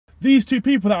These two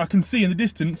people that I can see in the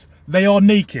distance, they are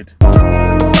naked.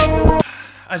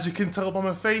 As you can tell by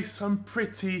my face, I'm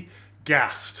pretty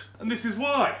gassed. And this is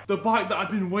why. The bike that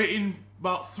I've been waiting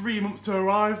about 3 months to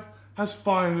arrive has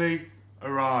finally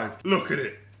arrived. Look at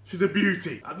it. She's a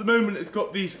beauty. At the moment, it's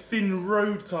got these thin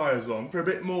road tyres on for a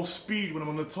bit more speed when I'm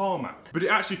on the tarmac. But it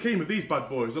actually came with these bad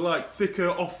boys. They're like thicker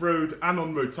off-road and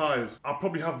on-road tyres. I'll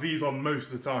probably have these on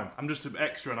most of the time. I'm just an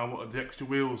extra and I wanted the extra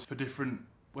wheels for different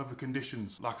weather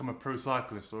conditions, like I'm a pro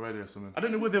cyclist already or something. I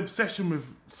don't know where the obsession with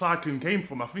cycling came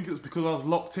from. I think it was because I was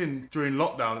locked in during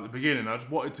lockdown at the beginning. I just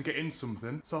wanted to get in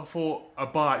something. So I thought a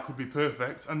bike would be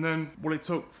perfect. And then, well, it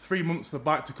took 3 months for the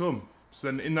bike to come. So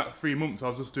then in that 3 months, I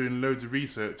was just doing loads of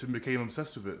research and became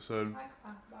obsessed with it. So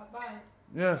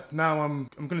yeah, now I'm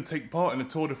going to take part in the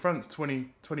Tour de France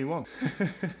 2021.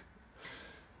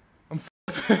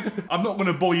 I'm not going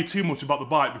to bore you too much about the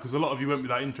bike because a lot of you won't be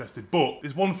that interested, but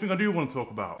there's one thing I do want to talk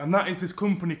about, and that is this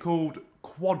company called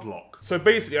Quadlock. So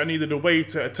basically I needed a way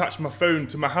to attach my phone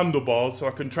to my handlebars so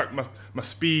I can track my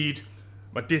speed,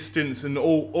 my distance and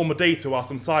all my data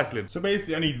whilst I'm cycling. So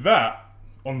basically I need that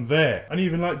on there, and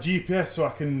even like GPS so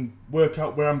I can work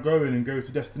out where I'm going and go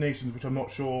to destinations which I'm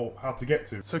not sure how to get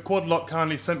to. So Quadlock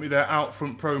kindly sent me their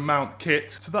Outfront Pro mount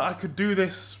kit so that I could do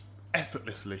this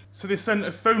effortlessly. So they sent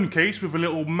a phone case with a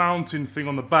little mounting thing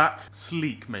on the back.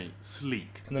 Sleek, mate,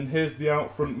 sleek. And then here's the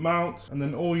out front mount, and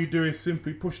then all you do is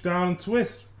simply push down and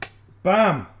twist.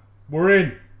 Bam! We're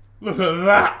in. Look at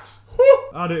that! Woo!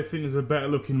 I don't think there's a better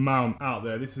looking mount out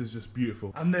there. This is just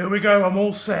beautiful. And there we go, I'm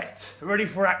all set. Ready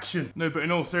for action. No, but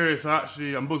in all seriousness,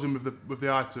 I'm buzzing with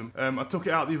the item. I took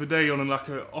it out the other day on like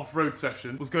an off-road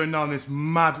session. Was going down this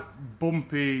mad,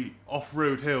 bumpy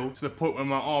off-road hill to the point where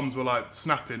my arms were like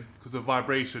snapping because of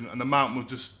vibration, and the mount was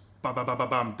just bam, bam, bam, bam,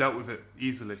 bam, dealt with it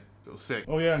easily. It was sick.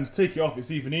 Oh yeah, and to take it off,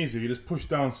 it's even easier. You just push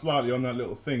down slightly on that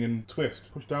little thing and twist.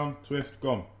 Push down, twist,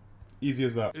 gone. Easy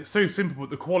as that. It's so simple, but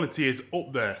the quality is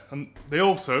up there. And they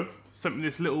also sent me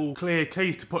this little clear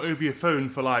case to put over your phone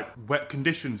for like wet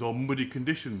conditions or muddy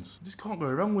conditions. You just can't go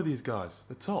wrong with these guys.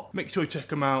 They're top. Make sure you check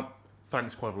them out.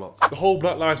 Thanks Quadlock. The whole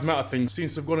Black Lives Matter thing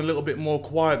seems to have gone a little bit more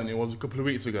quiet than it was a couple of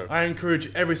weeks ago. I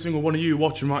encourage every single one of you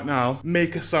watching right now,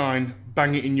 make a sign,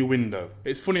 bang it in your window.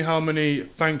 It's funny how many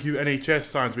thank you NHS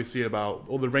signs we see about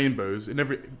all the rainbows in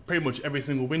pretty much every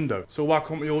single window. So why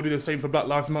can't we all do the same for Black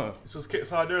Lives Matter? It's just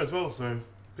Kit's idea as well, so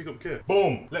pick up Kit.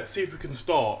 Boom! Let's see if we can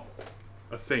start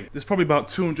a thing. There's probably about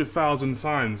 200,000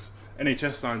 signs,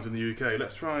 NHS signs in the UK.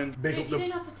 Let's try and big up the... You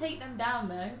don't have to take them down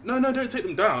though. No, don't take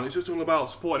them down. It's just all about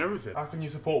supporting everything. How can you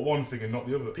support one thing and not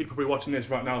the other? People will be watching this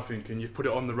right now thinking you've put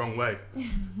it on the wrong way.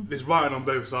 There's writing on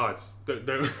both sides.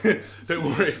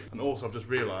 Don't worry. And also I've just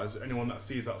realised anyone that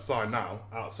sees that sign now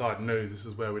outside knows this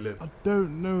is where we live. I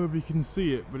don't know if you can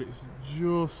see it, but it's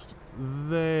just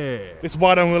there. This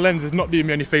wide angle lens is not doing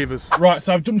me any favours. Right,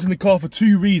 so I've jumped in the car for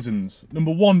 2 reasons.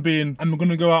 Number 1 being I'm going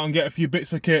to go out and get a few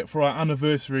bits for Kit for our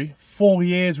anniversary. 4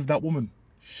 years with that woman.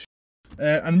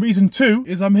 And reason 2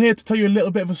 is I'm here to tell you a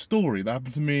little bit of a story that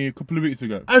happened to me a couple of weeks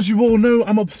ago. As you all know,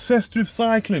 I'm obsessed with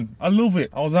cycling. I love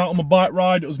it. I was out on my bike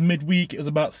ride, it was midweek, it was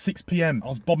about 6 PM. I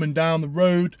was bombing down the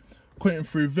road, cutting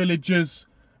through villages,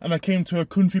 and I came to a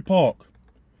country park.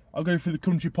 I'll go through the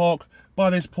country park. By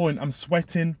this point, I'm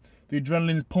sweating, the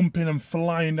adrenaline's pumping, I'm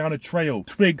flying down a trail.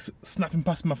 Twigs snapping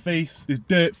past my face, there's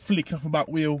dirt flicking off my back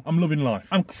wheel. I'm loving life.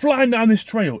 I'm flying down this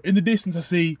trail. In the distance, I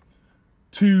see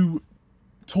 2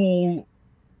 tall,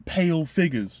 pale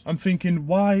figures. I'm thinking,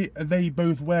 why are they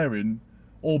both wearing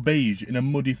all beige in a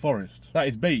muddy forest? That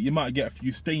is bait. You might get a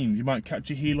few stains. You might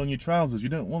catch a heel on your trousers. You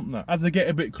don't want that. As I get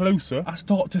a bit closer, I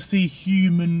start to see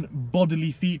human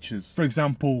bodily features. For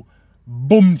example,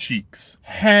 bum cheeks,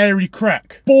 hairy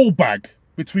crack, ball bag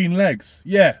between legs.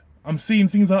 Yeah, I'm seeing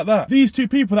things like that. These 2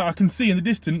 people that I can see in the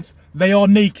distance, they are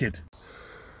naked.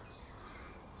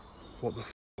 What the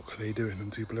fuck are they doing,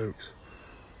 them 2 blokes?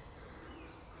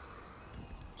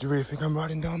 Do you really think I'm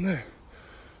riding down there?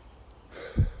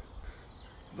 What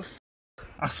the f?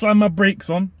 I slam my brakes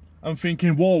on. I'm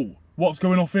thinking, whoa, what's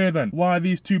going off here then? Why are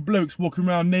these 2 blokes walking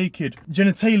around naked?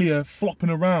 Genitalia flopping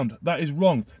around. That is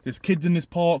wrong. There's kids in this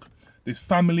park. There's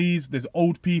families. There's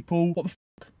old people. What the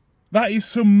f? That is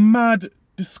some mad,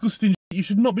 disgusting shit. You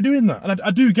should not be doing that. And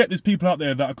I do get there's people out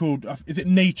there that are called, is it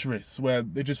naturists, where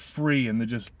they're just free and they're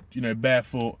just, you know,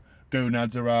 barefoot.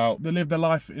 Gonads are out. They live their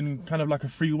life in kind of like a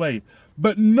free way,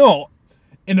 but not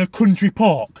in a country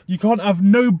park. You can't have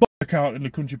no bike out in a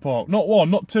country park. Not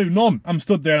 1, not 2, none. I'm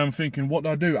stood there and I'm thinking, what do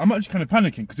I do? I'm actually kind of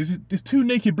panicking because there's 2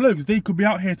 naked blokes. They could be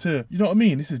out here to, you know what I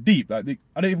mean? This is deep. Like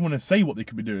I don't even want to say what they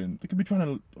could be doing. They could be trying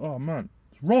to, oh man,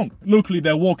 it's wrong. Luckily,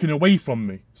 they're walking away from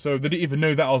me, so they didn't even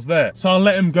know that I was there. So I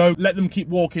let them go, let them keep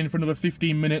walking for another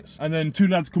 15 minutes, and then two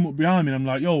lads come up behind me and I'm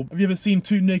like, yo, have you ever seen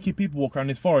two naked people walk around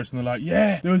this forest? And they're like,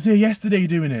 yeah, they was here yesterday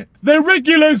doing it. They're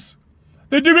regulars!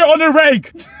 They do it on a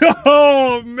reg!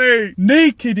 Oh, mate.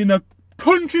 Naked in a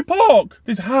country park.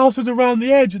 There's houses around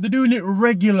the edge. They're doing it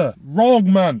regular.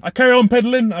 Wrong, man. I carry on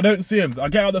pedaling. I don't see them. I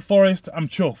get out of the forest. I'm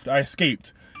chuffed. I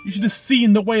escaped. You should have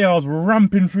seen the way I was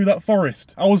ramping through that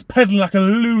forest. I was pedaling like a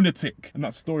lunatic. And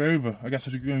that's the story over. I guess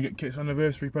I should go and get Kit's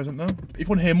anniversary present now. If you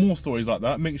want to hear more stories like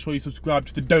that, make sure you subscribe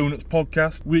to the Donuts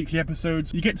podcast, weekly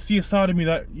episodes. You get to see a side of me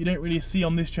that you don't really see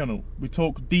on this channel. We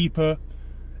talk deeper,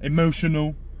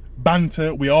 emotional,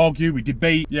 banter, we argue, we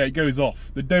debate. Yeah, it goes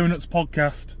off. The Donuts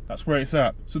podcast, that's where it's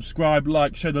at. Subscribe,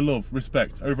 like, share the love,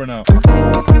 respect. Over and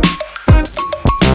out.